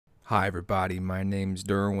Hi, everybody. My name's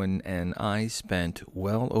Derwin, and I spent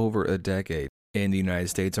well over a decade in the United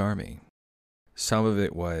States Army. Some of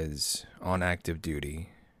it was on active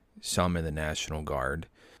duty, some in the National Guard.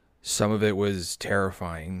 Some of it was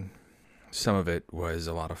terrifying, some of it was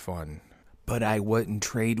a lot of fun. But I wouldn't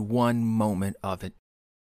trade one moment of it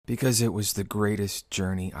because it was the greatest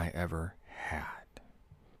journey I ever had.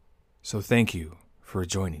 So thank you for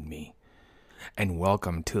joining me, and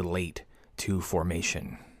welcome to Late to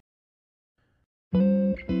Formation. I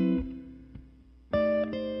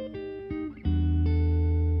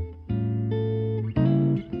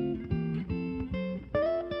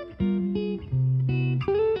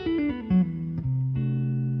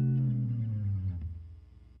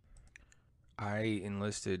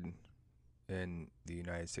enlisted in the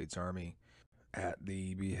United States Army at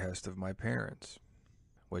the behest of my parents,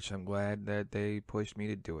 which I'm glad that they pushed me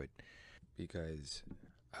to do it because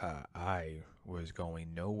I was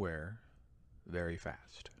going nowhere very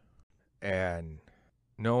fast. And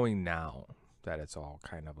knowing now that it's all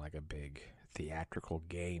kind of like a big theatrical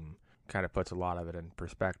game kind of puts a lot of it in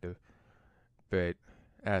perspective. But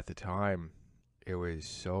at the time, it was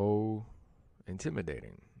so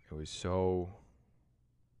intimidating. It was so.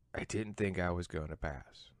 I didn't think I was going to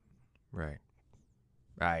pass. Right.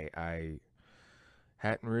 I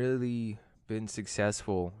hadn't really been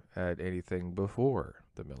successful at anything before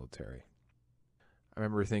the military. I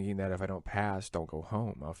remember thinking that if I don't pass, don't go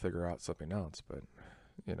home. I'll figure out something else. But,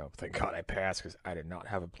 thank God I passed because I did not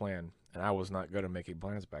have a plan. And I was not good at making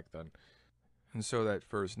plans back then. And so that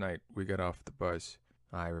first night we got off the bus,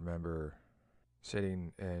 I remember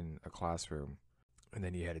sitting in a classroom. And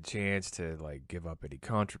then you had a chance to, give up any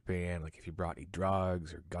contraband, like if you brought any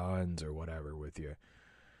drugs or guns or whatever with you.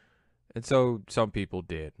 And so some people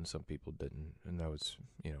did and some people didn't. And that was,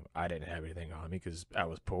 I didn't have anything on me because I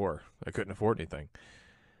was poor. I couldn't afford anything.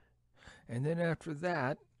 And then after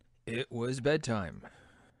that, it was bedtime.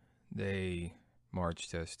 They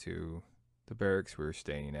marched us to the barracks we were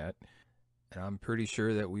staying at. And I'm pretty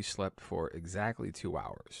sure that we slept for exactly 2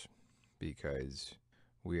 hours because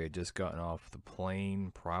we had just gotten off the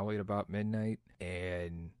plane probably at about midnight.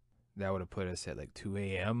 And that would have put us at 2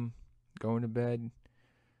 a.m. going to bed.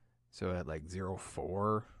 So at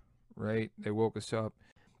 04, right, they woke us up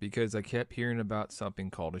because I kept hearing about something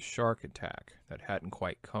called a shark attack that hadn't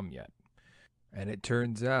quite come yet. And it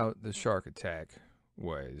turns out the shark attack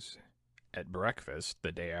was at breakfast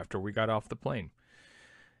the day after we got off the plane.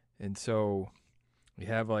 And so we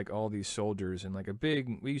have all these soldiers and a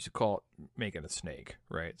big, we used to call it making a snake,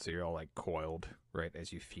 right? So you're all coiled, right,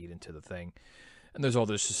 as you feed into the thing. And there's all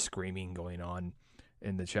this screaming going on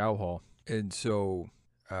in the chow hall. And so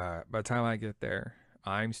by the time I get there,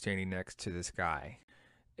 I'm standing next to this guy,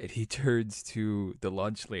 and he turns to the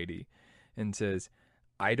lunch lady and says,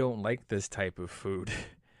 "I don't like this type of food.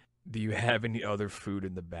 Do you have any other food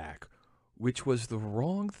in the back?" Which was the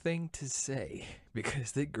wrong thing to say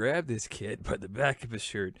because they grabbed this kid by the back of his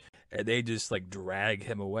shirt and they just drag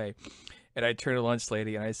him away. And I turn to the lunch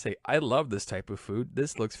lady and I say, "I love this type of food.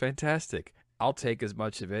 This looks fantastic. I'll take as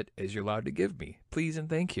much of it as you're allowed to give me. Please and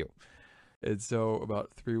thank you." And so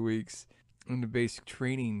about 3 weeks into basic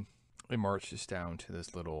training, they marched us down to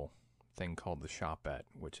this little thing called the Shopette,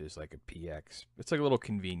 which is a PX. It's a little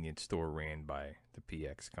convenience store ran by the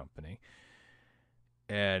PX company.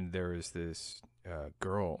 And there was this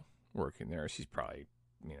girl working there. She's probably,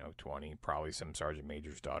 20, probably some sergeant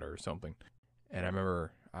major's daughter or something. And I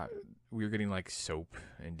remember we were getting soap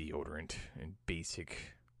and deodorant and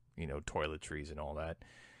basic, toiletries and all that.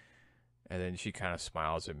 And then she kind of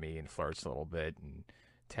smiles at me and flirts a little bit and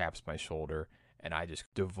taps my shoulder. And I just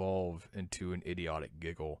devolve into an idiotic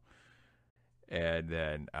giggle. And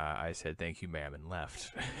then I said, "Thank you, ma'am," and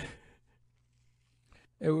left.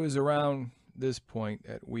 It was around this point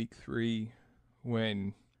at week 3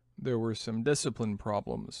 when there were some discipline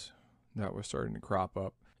problems that were starting to crop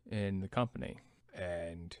up in the company.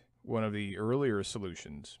 And one of the earlier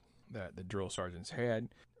solutions that the drill sergeants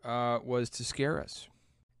had was to scare us.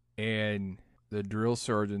 And the drill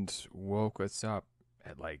sergeants woke us up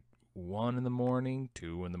at 1 in the morning,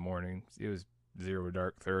 2 in the morning. It was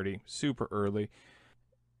 0:30, super early.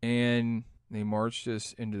 And they marched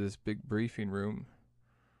us into this big briefing room.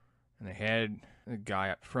 And they had a guy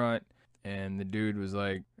up front. And the dude was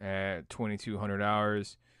at 2,200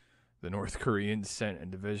 hours. The North Koreans sent a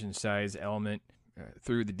division-sized element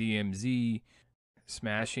through the DMZ,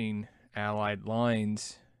 smashing Allied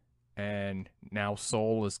lines. And now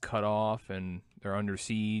Seoul is cut off and they're under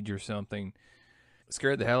siege or something. It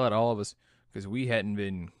scared the hell out of all of us because we hadn't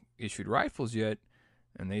been issued rifles yet.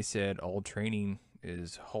 And they said all training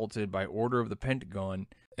is halted by order of the Pentagon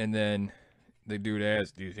And then the dude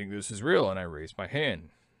asked, "Do you think this is real?" And I raised my hand.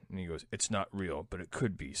 And he goes, "It's not real, but it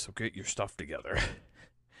could be, so get your stuff together."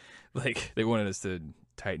 Like, they wanted us to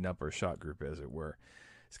tighten up our shot group, as it were.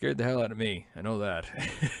 Scared the hell out of me. I know that.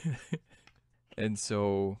 And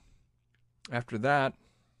so, after that,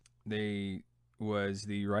 they was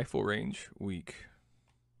the rifle range week,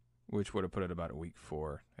 which would have put it about a week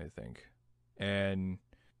 4, I think. And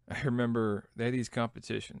I remember they had these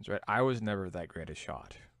competitions, right? I was never that great a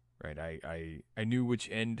shot, right? I knew which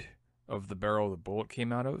end of the barrel the bullet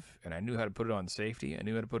came out of, and I knew how to put it on safety. I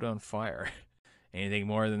knew how to put it on fire. Anything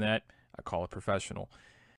more than that, I call it professional.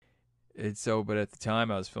 And so, but at the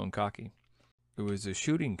time, I was feeling cocky. It was a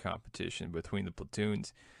shooting competition between the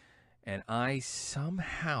platoons, and I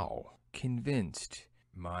somehow convinced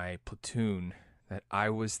my platoon that I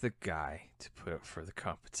was the guy to put up for the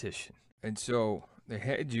competition. And so they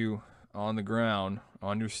had you on the ground,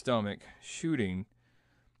 on your stomach, shooting,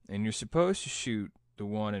 and you're supposed to shoot the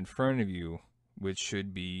one in front of you, which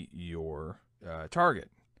should be your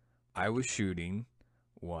target. I was shooting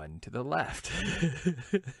one to the left.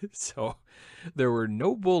 So there were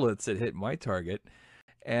no bullets that hit my target,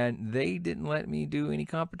 and they didn't let me do any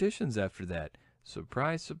competitions after that.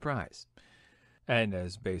 Surprise, surprise. And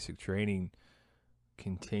as basic training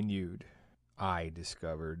continued, I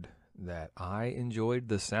discovered that I enjoyed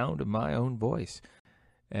the sound of my own voice.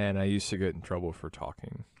 And I used to get in trouble for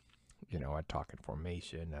talking. You know, I'd talk in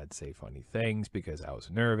formation, I'd say funny things because I was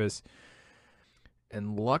nervous.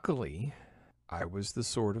 And luckily, I was the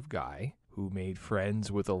sort of guy who made friends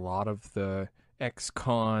with a lot of the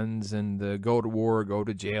ex-cons and the go to war, go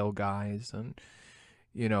to jail guys. And,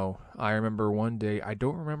 you know, I remember one day, I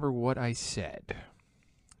don't remember what I said,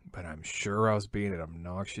 but I'm sure I was being an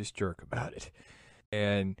obnoxious jerk about it.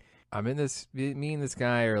 And I'm in this, me and this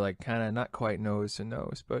guy are like kind of not quite nose to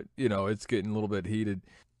nose, but, you know, it's getting a little bit heated.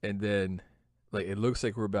 And then, like, it looks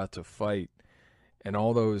like we're about to fight. And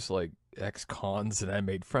all those, like, ex-cons that I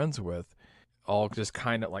made friends with, all just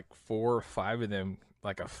kind of like 4 or 5 of them,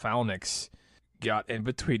 like a phalanx, got in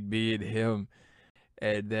between me and him.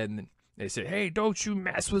 And then they said, "Hey, don't you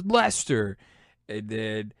mess with Lester." And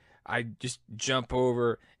then I just jump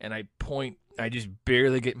over and I point. I just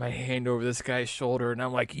barely get my hand over this guy's shoulder, and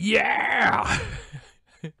I'm like, "Yeah!"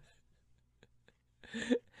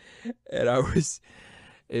 And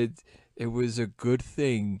it was a good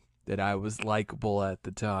thing that I was likable at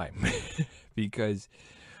the time, because,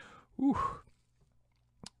 whew,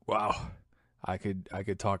 wow, I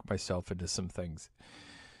could talk myself into some things.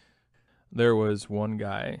 There was one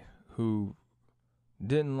guy who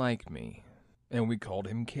didn't like me, and we called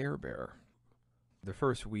him Care Bear. The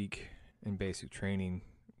first week in basic training,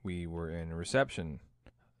 we were in reception.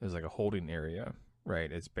 It was like a holding area,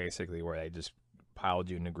 right? It's basically where they just piled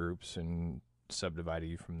you into groups and subdivided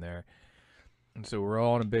you from there. And so we're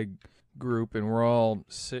all in a big group, and we're all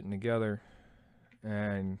sitting together.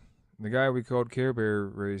 And the guy we called Care Bear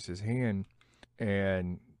raised his hand,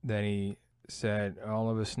 and then he said, "All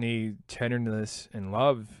of us need tenderness and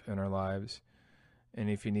love in our lives. And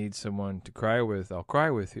if you need someone to cry with, I'll cry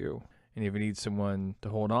with you. And if you need someone to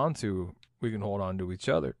hold on to, we can hold on to each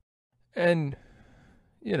other." And,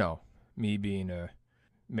 you know, me being a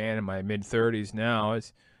man in my mid-30s now,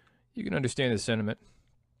 you can understand the sentiment.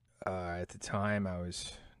 At the time, I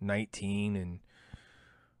was 19, and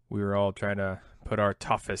we were all trying to put our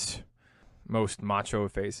toughest, most macho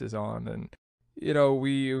faces on. And, you know,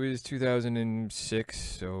 it was 2006,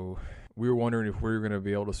 so we were wondering if we were going to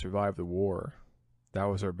be able to survive the war. That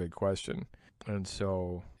was our big question. And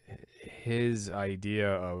so his idea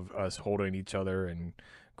of us holding each other and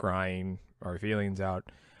crying our feelings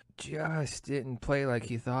out just didn't play like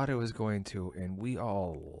he thought it was going to, and we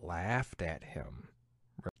all laughed at him.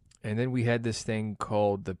 And then we had this thing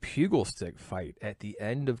called the Pugil Stick fight at the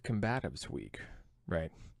end of Combatives Week,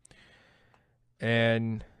 right?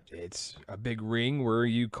 And it's a big ring where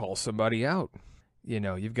you call somebody out. You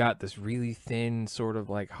know, you've got this really thin sort of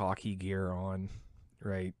like hockey gear on,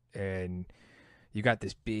 right? And you got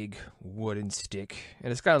this big wooden stick,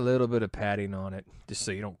 and it's got a little bit of padding on it, just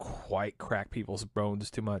so you don't quite crack people's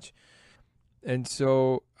bones too much. And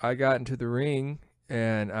so I got into the ring,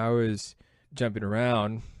 and I was jumping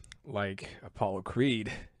around like Apollo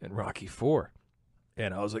Creed in Rocky IV.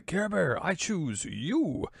 And I was like, "Care Bear, I choose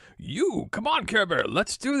you. You, come on, Care Bear,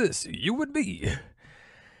 let's do this. You and me."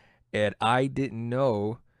 And I didn't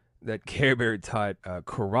know that Care Bear taught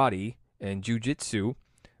karate and jujitsu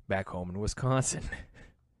back home in Wisconsin.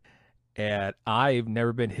 And I've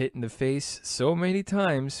never been hit in the face so many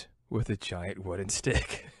times with a giant wooden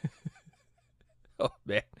stick. Oh,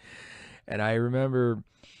 man. And I remember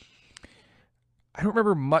I don't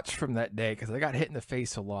remember much from that day because I got hit in the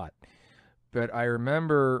face a lot. But I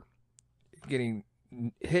remember getting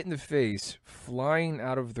hit in the face, flying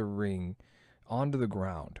out of the ring onto the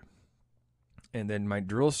ground. And then my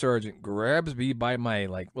drill sergeant grabs me by my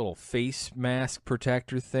like little face mask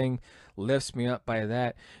protector thing, lifts me up by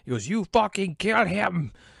that. He goes, "You fucking killed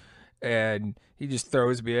him!" And he just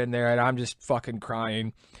throws me in there, and I'm just fucking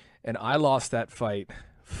crying. And I lost that fight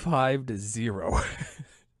 5-0.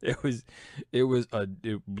 It was, it was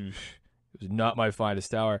not my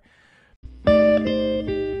finest hour.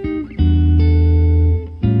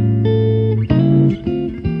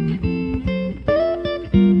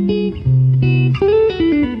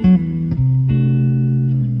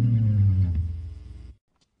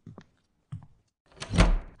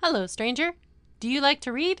 Hello, stranger. Do you like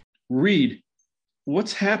to read? Read?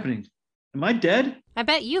 What's happening? Am I dead? I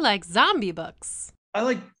bet you like zombie books. I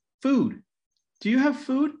like food. Do you have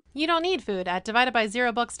food? You don't need food at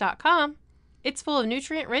dividedbyzerobooks.com. It's full of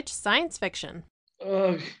nutrient-rich science fiction.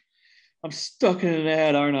 Ugh, I'm stuck in an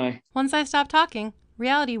ad, aren't I? Once I stop talking,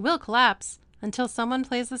 reality will collapse until someone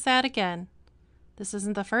plays this ad again. This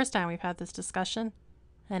isn't the first time we've had this discussion,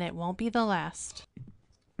 and it won't be the last.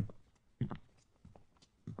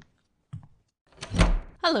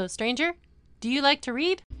 Hello, stranger. Do you like to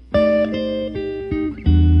read?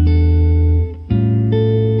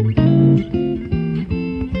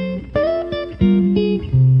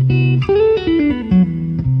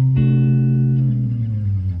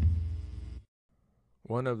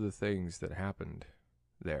 One of the things that happened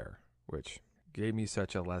there, which gave me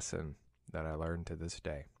such a lesson that I learned to this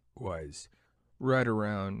day, was right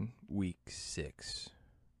around week 6,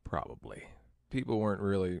 probably. People weren't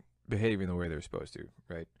really behaving the way they're supposed to,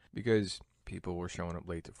 right? Because people were showing up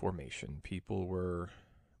late to formation. People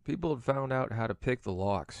had found out how to pick the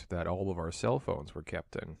locks that all of our cell phones were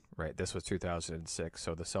kept in, right? This was 2006,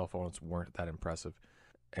 so the cell phones weren't that impressive.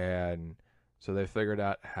 And so they figured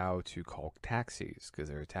out how to call taxis, because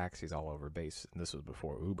there were taxis all over base, and this was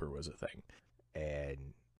before Uber was a thing.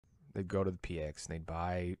 And they'd go to the PX, and they'd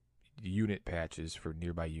buy unit patches for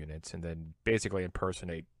nearby units, and then basically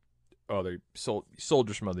impersonate other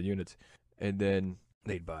soldiers from other units. And then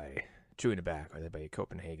they'd buy chewing tobacco, they'd buy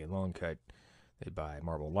Copenhagen long cut, they'd buy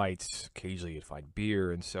Marble Lights, occasionally you'd find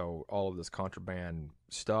beer, and so all of this contraband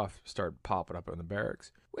stuff started popping up in the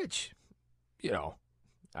barracks, which,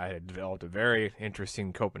 I had developed a very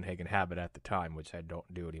interesting Copenhagen habit at the time, which I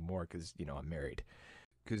don't do anymore because, I'm married.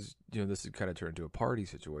 Because, this had kind of turned into a party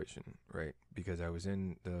situation, right? Because I was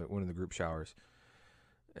in one of the group showers,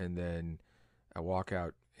 and then I walk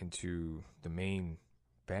out into the main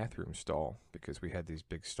bathroom stall, because we had these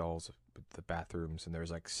big stalls with the bathrooms, and there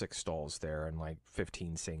was like 6 stalls there and like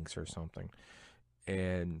 15 sinks or something.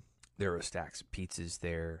 And there were stacks of pizzas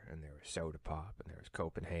there, and there was soda pop, and there was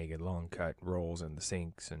Copenhagen long cut rolls in the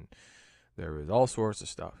sinks, and there was all sorts of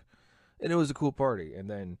stuff. And it was a cool party. And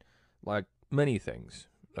then, like many things,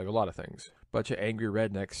 like a lot of things, a bunch of angry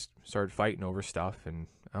rednecks started fighting over stuff, and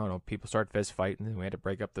I don't know, people started fist fighting, and we had to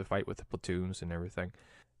break up the fight with the platoons and everything.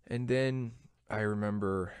 And then I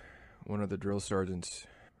remember one of the drill sergeants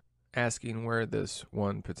asking where this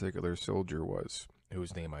one particular soldier was,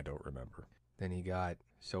 whose name I don't remember. Then he got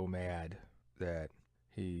so mad that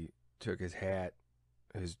he took his hat,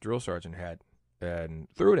 his drill sergeant hat, and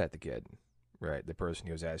threw it at the kid, right? The person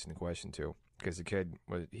he was asking the question to, because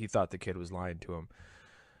he thought the kid was lying to him.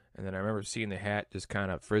 And then I remember seeing the hat just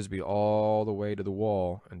kind of frisbee all the way to the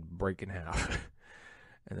wall and break in half.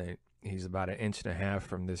 And then he's about 1.5 inches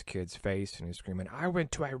from this kid's face, and he's screaming, "I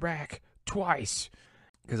went to Iraq twice."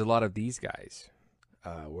 Because a lot of these guys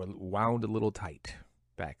were wound a little tight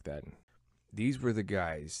back then. These were the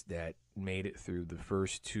guys that made it through the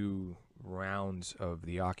first 2 rounds of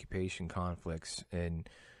the occupation conflicts in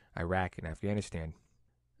Iraq and Afghanistan.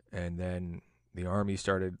 And then the Army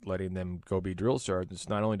started letting them go be drill sergeants,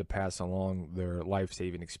 not only to pass along their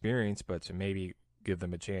life-saving experience, but to maybe give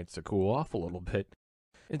them a chance to cool off a little bit.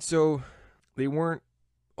 And so they weren't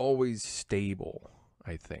always stable,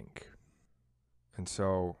 I think. And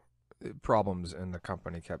so problems in the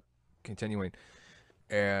company kept continuing.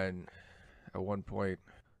 And at one point,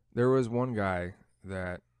 there was one guy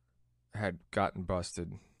that had gotten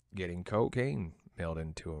busted getting cocaine mailed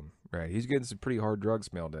into him, right? He's getting some pretty hard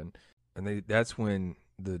drugs mailed in. And that's when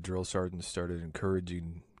the drill sergeants started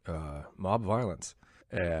encouraging mob violence.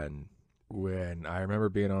 And when I remember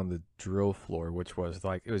being on the drill floor, which was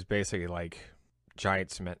it was basically like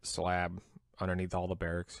giant cement slab underneath all the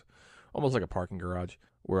barracks, almost like a parking garage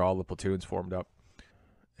where all the platoons formed up.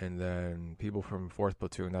 And then people from 4th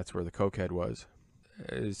platoon, that's where the cokehead was.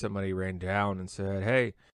 Somebody ran down and said,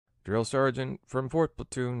 "Hey, drill sergeant from 4th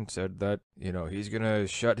Platoon said that, he's going to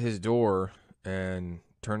shut his door and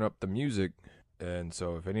turn up the music. And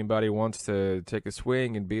so if anybody wants to take a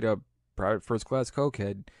swing and beat up Private First Class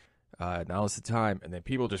Cokehead, now's the time. And then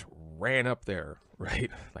people just ran up there, right?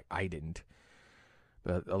 Like, I didn't.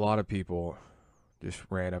 But a lot of people just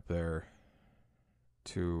ran up there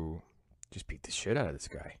to just beat the shit out of this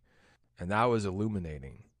guy. And that was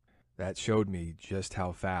illuminating. That showed me just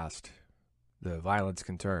how fast the violence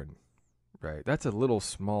can turn, right? That's a little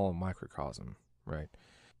small microcosm, right?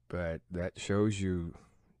 But that shows you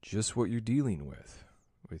just what you're dealing with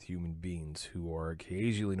human beings who are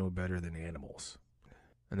occasionally no better than animals.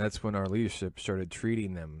 And that's when our leadership started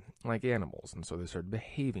treating them like animals, and so they started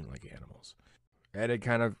behaving like animals. And it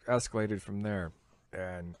kind of escalated from there.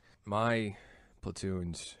 And my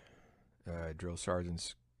platoon's drill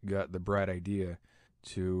sergeants got the bright idea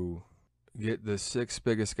to get the 6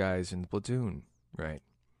 biggest guys in the platoon, right?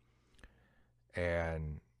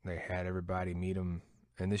 And they had everybody meet them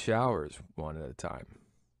in the showers one at a time,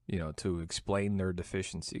 to explain their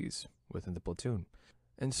deficiencies within the platoon.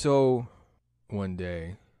 And so one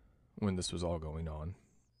day, when this was all going on,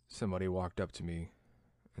 somebody walked up to me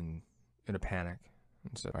and in a panic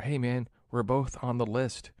and said, "Hey man, we're both on the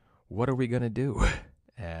list. What are we going to do?"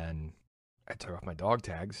 And I took off my dog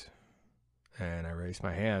tags and I raised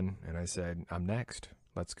my hand and I said, "I'm next.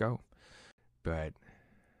 Let's go." But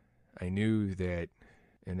I knew that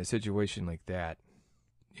in a situation like that,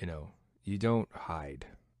 you don't hide,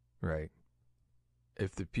 right?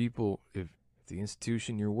 If the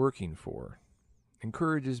institution you're working for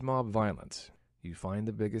encourages mob violence, you find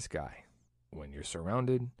the biggest guy when you're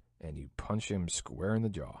surrounded and you punch him square in the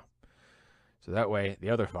jaw. So that way,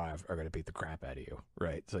 the other 5 are going to beat the crap out of you,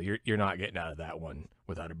 right? So you're not getting out of that one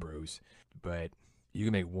without a bruise. But you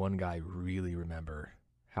can make one guy really remember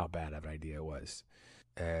how bad of an idea it was.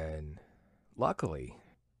 And luckily,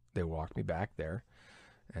 they walked me back there.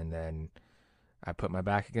 And then I put my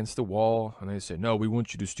back against the wall. And they said, "No, we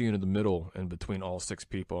want you to stand in the middle and between all 6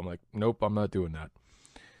 people." I'm like, "Nope, I'm not doing that."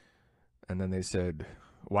 And then they said,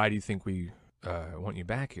 "Why do you think we want you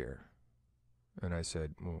back here?" And I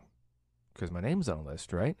said, "Well, because my name's on the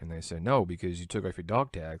list, right?" And they said, "No, because you took off your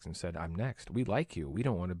dog tags and said, 'I'm next. We like you. We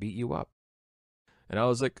don't want to beat you up.'" And I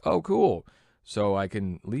was like, "Oh, cool. So I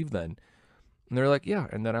can leave then?" And they're like, "Yeah."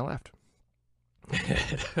 And then I left.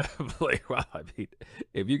 I'm like, wow, I mean,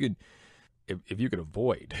 if you could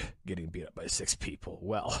avoid getting beat up by 6 people,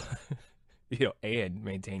 well, and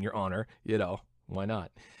maintain your honor, why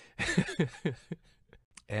not?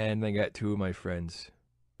 And I got 2 of my friends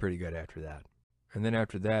pretty good after that. And then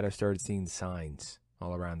after that, I started seeing signs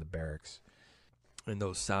all around the barracks. And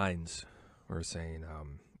those signs were saying,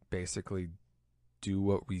 basically, do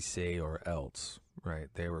what we say or else, right?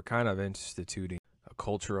 They were kind of instituting a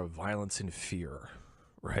culture of violence and fear,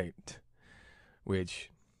 right?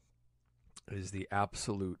 Which is the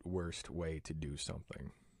absolute worst way to do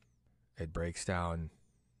something. It breaks down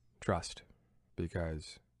trust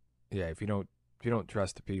because, if you don't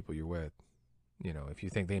trust the people you're with, if you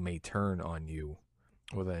think they may turn on you,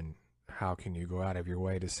 well then how can you go out of your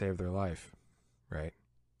way to save their life, right?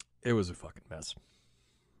 It was a fucking mess.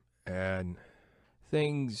 And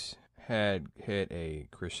things had hit a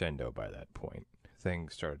crescendo by that point.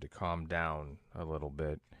 Things started to calm down a little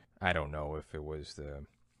bit. I don't know if it was the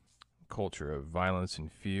culture of violence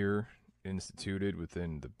and fear instituted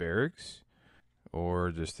within the barracks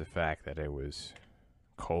or just the fact that it was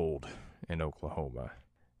cold in Oklahoma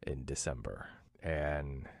in December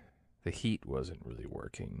and the heat wasn't really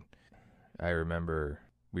working. I remember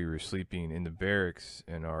we were sleeping in the barracks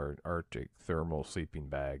in our Arctic thermal sleeping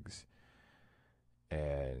bags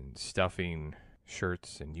and stuffing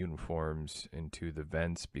shirts and uniforms into the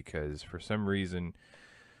vents because for some reason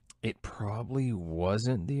it probably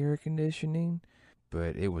wasn't the air conditioning,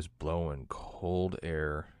 but it was blowing cold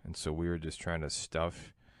air, and so we were just trying to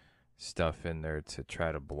stuff in there to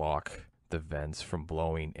try to block the vents from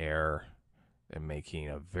blowing air and making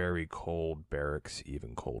a very cold barracks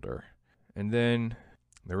even colder. And then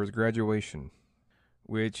there was graduation,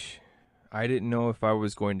 which I didn't know if I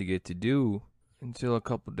was going to get to do until a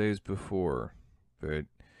couple days before, but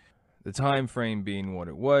the time frame being what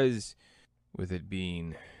it was, with it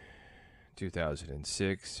being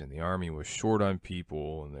 2006 and the Army was short on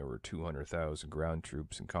people and there were 200,000 ground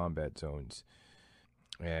troops in combat zones,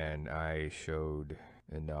 and I showed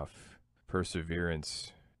enough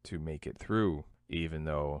perseverance to make it through, even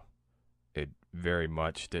though it very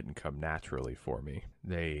much didn't come naturally for me.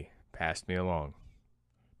 They passed me along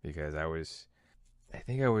because I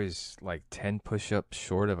think I was like 10 push-ups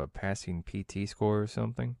short of a passing PT score or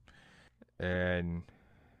something. And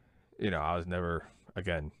I was never,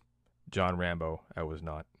 again, John Rambo. I was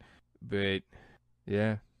not. But,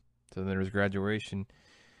 yeah. So then there was graduation.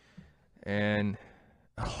 And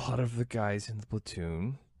a lot of the guys in the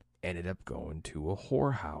platoon ended up going to a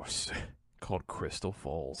whorehouse called Crystal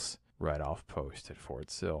Falls, right off post at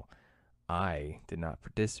Fort Sill. I did not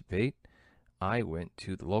participate. I went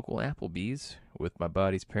to the local Applebee's with my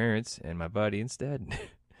buddy's parents and my buddy instead.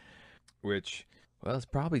 Which, well, it's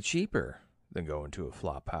probably cheaper than going to a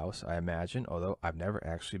flop house, I imagine. Although I've never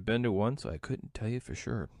actually been to one, so I couldn't tell you for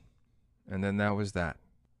sure. And then that was that.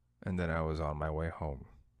 And then I was on my way home.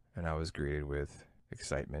 And I was greeted with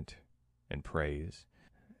excitement and praise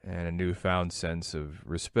and a newfound sense of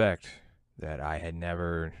respect that I had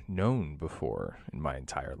never known before in my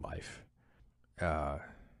entire life.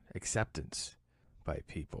 Acceptance by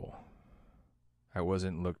people. I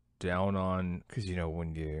wasn't looked down on because,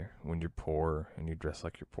 when you're poor and you dress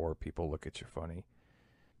like you're poor, people look at you funny.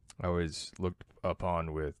 I was looked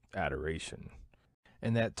upon with adoration.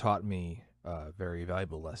 And that taught me a very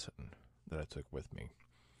valuable lesson that I took with me.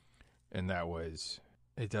 And that was,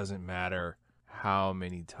 it doesn't matter how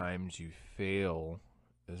many times you fail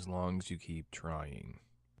as long as you keep trying.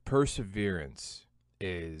 Perseverance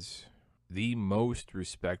is the most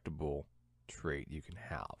respectable trait you can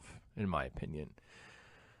have, in my opinion.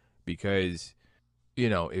 Because,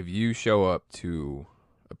 if you show up to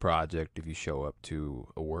a project, if you show up to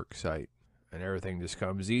a work site, and everything just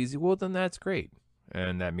comes easy, well, then that's great.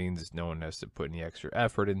 And that means no one has to put any extra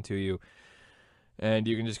effort into you. And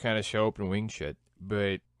you can just kind of show up and wing shit.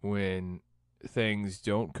 But when things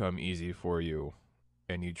don't come easy for you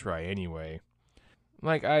and you try anyway,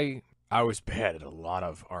 like I was bad at a lot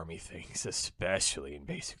of Army things, especially in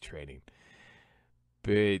basic training.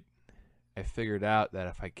 But I figured out that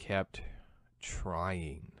if I kept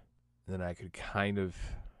trying, then I could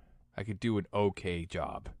do an okay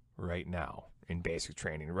job right now in basic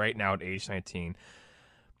training. Right now at age 19,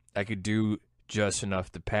 I could do just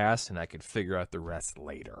enough to pass, and I could figure out the rest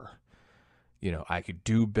later. I could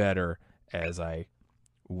do better as I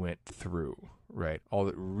went through, right? All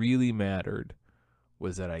that really mattered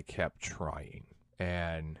was that I kept trying.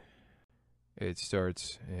 And it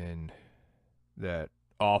starts in that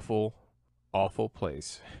awful, awful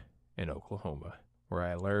place in Oklahoma, where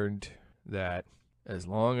I learned that as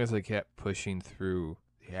long as I kept pushing through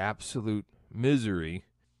the absolute misery,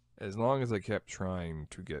 as long as I kept trying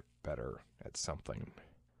to get better at something,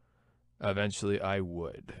 eventually I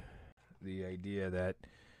would. The idea that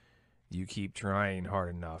you keep trying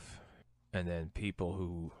hard enough, and then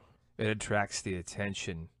it attracts the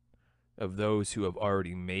attention of those who have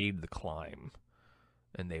already made the climb,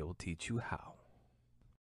 and they will teach you how.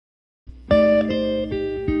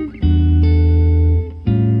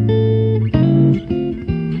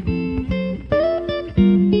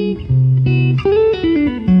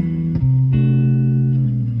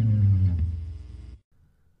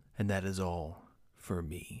 And that is all for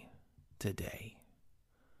me today.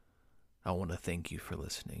 I want to thank you for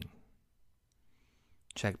listening.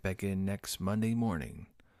 Check back in next Monday morning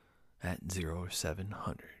at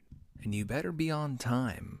 0700. And you better be on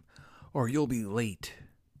time, or you'll be late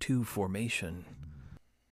to formation.